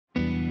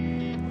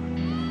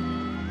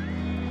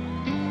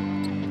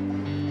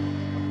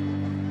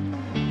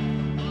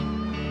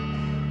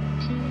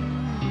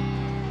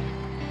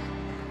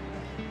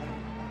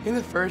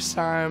think the first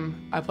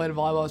time I played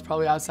volleyball was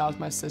probably outside with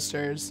my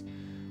sisters.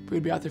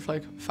 We'd be out there for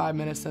like 5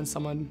 minutes, then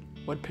someone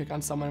would pick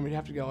on someone and we'd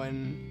have to go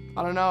in.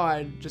 I don't know,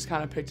 I just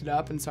kind of picked it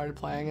up and started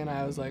playing, and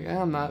I was like,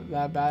 I'm not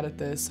that bad at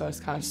this, so I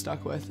just kind of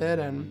stuck with it,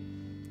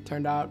 and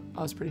turned out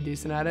I was pretty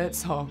decent at it,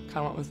 so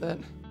kind of went with it.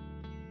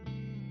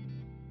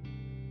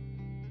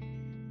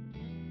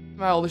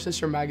 My older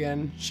sister,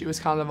 Megan, she was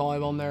kind of the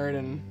volleyball nerd,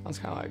 and I was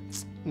kind of like,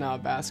 no,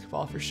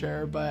 basketball for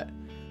sure, but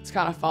just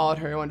kind of followed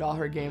her, went to all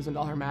her games, went to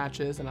all her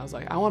matches, and I was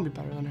like, I want to be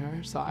better than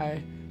her, so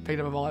I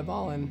picked up a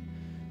volleyball and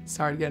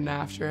started getting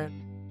after it.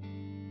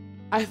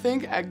 I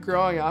think at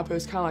growing up, it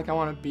was kind of like I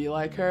want to be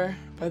like her,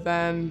 but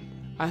then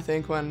I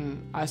think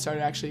when I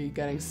started actually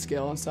getting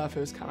skill and stuff, it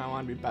was kind of I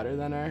want to be better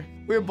than her.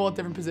 We were both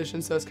different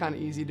positions, so it's kind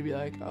of easy to be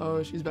like,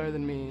 oh, she's better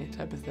than me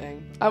type of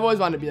thing. I've always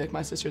wanted to be like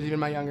my sisters, even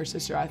my younger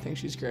sister, I think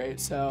she's great,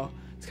 so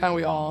it's kind of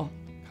we all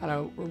kind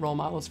of were role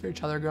models for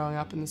each other growing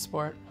up in the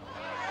sport.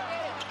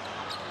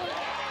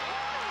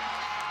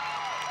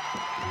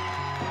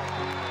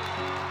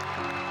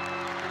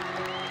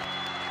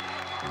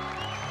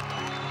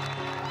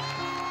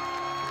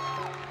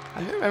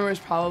 I remember it was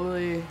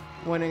probably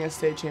winning a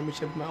state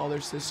championship with my older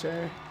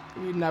sister.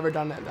 We'd never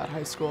done it at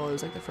high school. It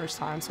was like the first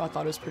time, so I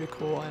thought it was pretty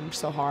cool and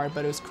so hard,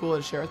 but it was cool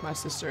to share with my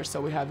sister,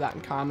 so we had that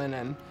in common,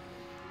 and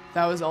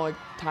that was the only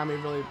time we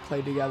really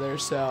played together,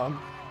 so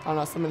I don't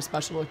know, something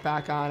special to look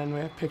back on, and we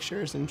have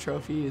pictures and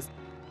trophies.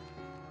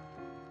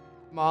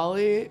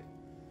 Molly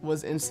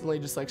was instantly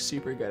just like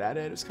super good at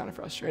it. It was kind of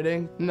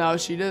frustrating. No,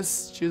 she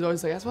was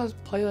always like, I just want to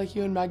play like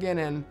you and Megan,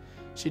 and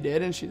she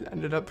did, and she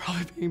ended up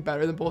probably being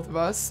better than both of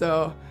us,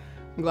 so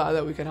I'm glad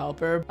that we could help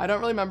her. I don't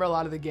really remember a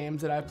lot of the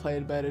games that I've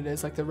played, but it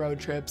is like the road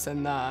trips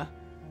and the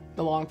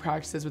long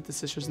practices with the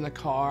sisters in the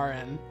car,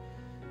 and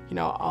you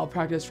know, I'll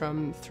practice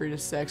from 3 to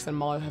 6 and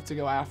Molly will have to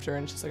go after,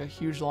 and it's just like a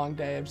huge long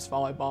day of just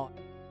volleyball.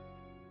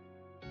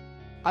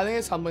 I think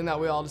it's something that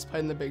we all just played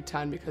in the Big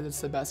Ten because it's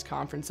the best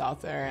conference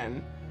out there,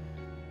 and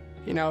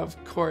you know,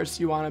 of course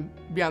you want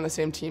to be on the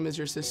same team as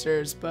your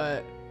sisters,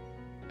 but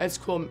it's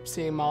cool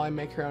seeing Molly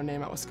make her own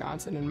name at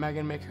Wisconsin and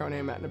Megan make her own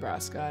name at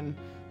Nebraska and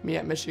me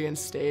at Michigan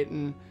State,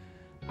 and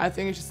I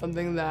think it's just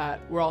something that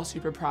we're all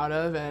super proud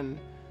of, and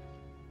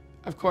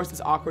of course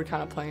it's awkward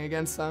kind of playing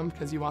against them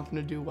because you want them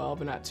to do well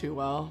but not too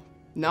well.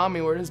 No, I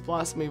mean, we're just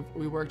blessed, and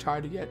we worked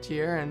hard to get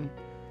here, and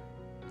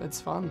it's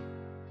fun.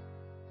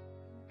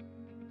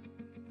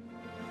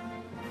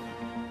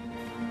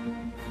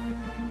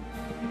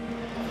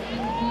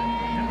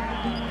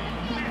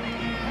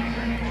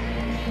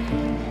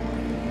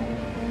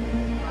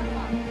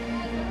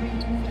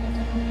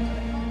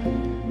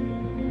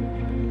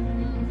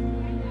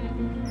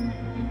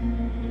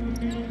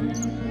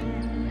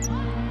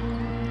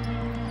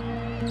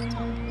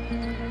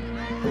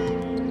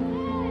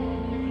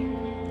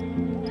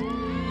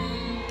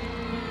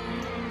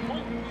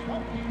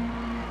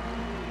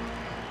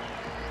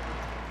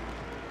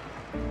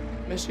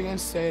 Michigan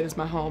State is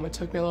my home. It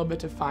took me a little bit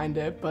to find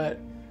it, but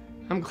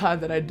I'm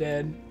glad that I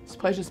did. This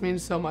place just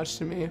means so much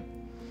to me.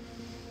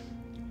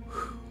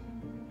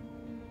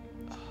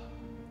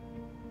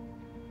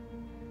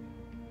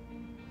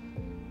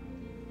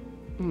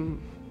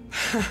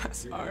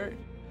 Sorry.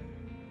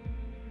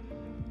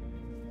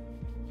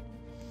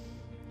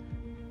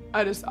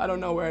 I don't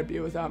know where I'd be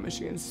without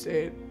Michigan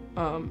State.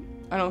 I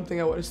don't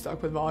think I would have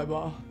stuck with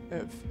volleyball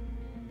if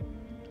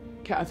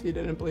Kathy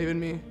didn't believe in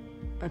me,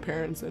 my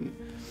parents, and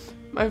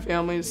my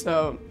family,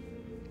 so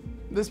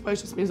this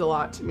place just means a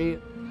lot to me.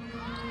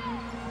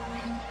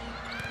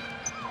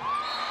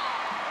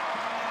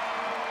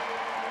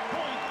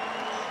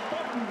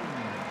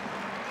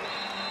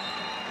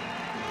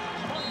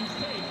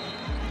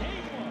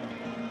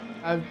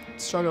 I've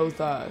struggled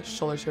with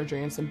shoulder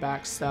surgery and some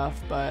back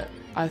stuff, but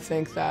I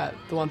think that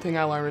the one thing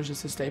I learned was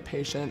just to stay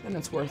patient, and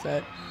it's worth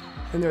it.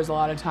 And there's a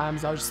lot of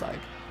times I was just like,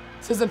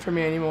 this isn't for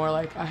me anymore.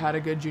 Like, I had a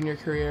good junior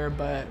career,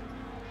 but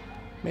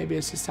maybe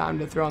it's just time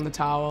to throw in the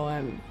towel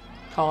and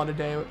call it a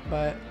day.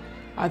 But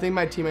I think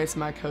my teammates and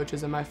my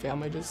coaches and my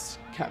family just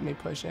kept me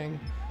pushing,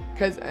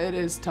 because it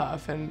is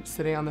tough, and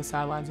sitting on the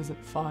sidelines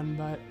isn't fun,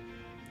 but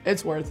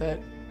it's worth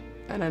it.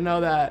 And I know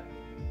that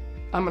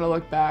I'm gonna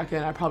look back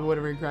and I probably would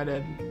have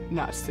regretted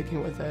not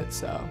sticking with it,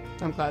 so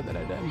I'm glad that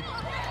I did.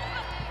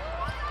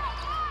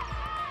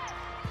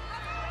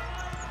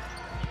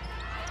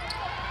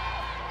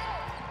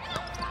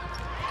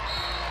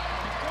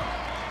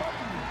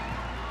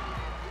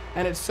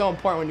 And it's so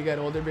important when you get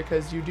older,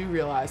 because you do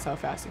realize how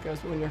fast it goes,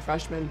 but when you're a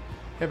freshman, you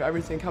have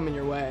everything coming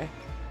your way.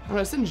 And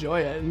just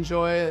enjoy it.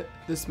 Enjoy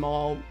the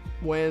small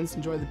wins,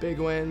 enjoy the big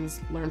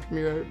wins, learn from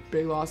your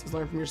big losses,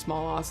 learn from your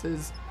small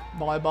losses.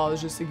 Volleyball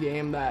is just a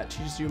game that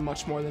teaches you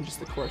much more than just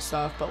the court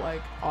stuff, but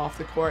like off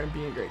the court and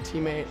being a great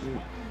teammate. And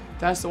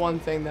that's the one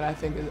thing that I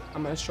think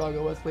I'm gonna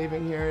struggle with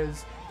leaving here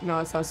is, you know,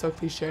 it sounds so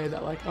cliche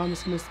that like, oh, I'm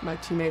just gonna miss my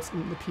teammates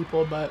and the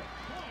people, but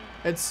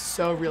it's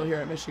so real here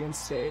at Michigan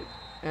State.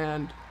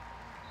 And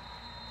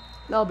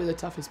that'll be the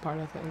toughest part,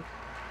 I think.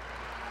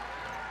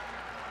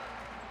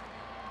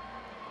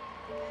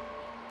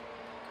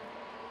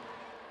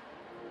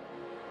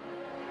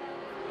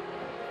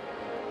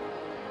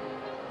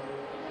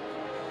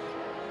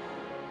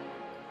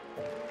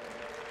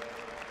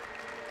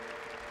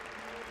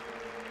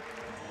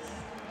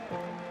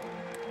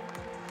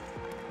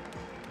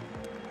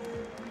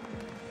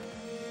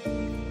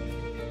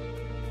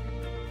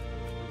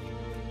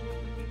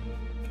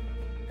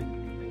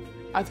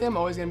 I think I'm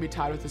always going to be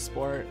tied with the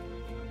sport.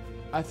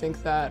 I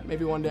think that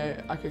maybe one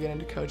day I could get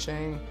into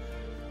coaching.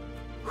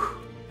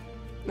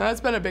 Now, that's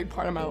been a big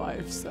part of my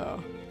life,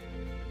 so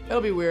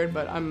it'll be weird,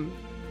 but I'm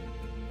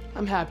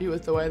happy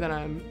with the way that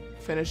I'm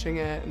finishing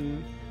it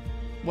and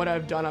what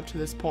I've done up to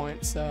this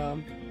point.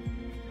 So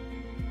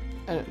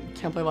I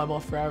can't play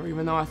volleyball forever,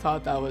 even though I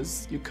thought that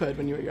was, you could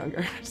when you were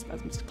younger.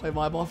 Just play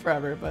volleyball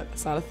forever, but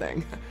it's not a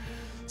thing.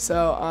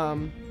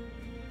 So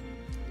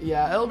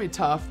yeah, it'll be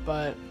tough,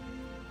 but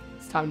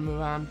it's time to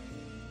move on.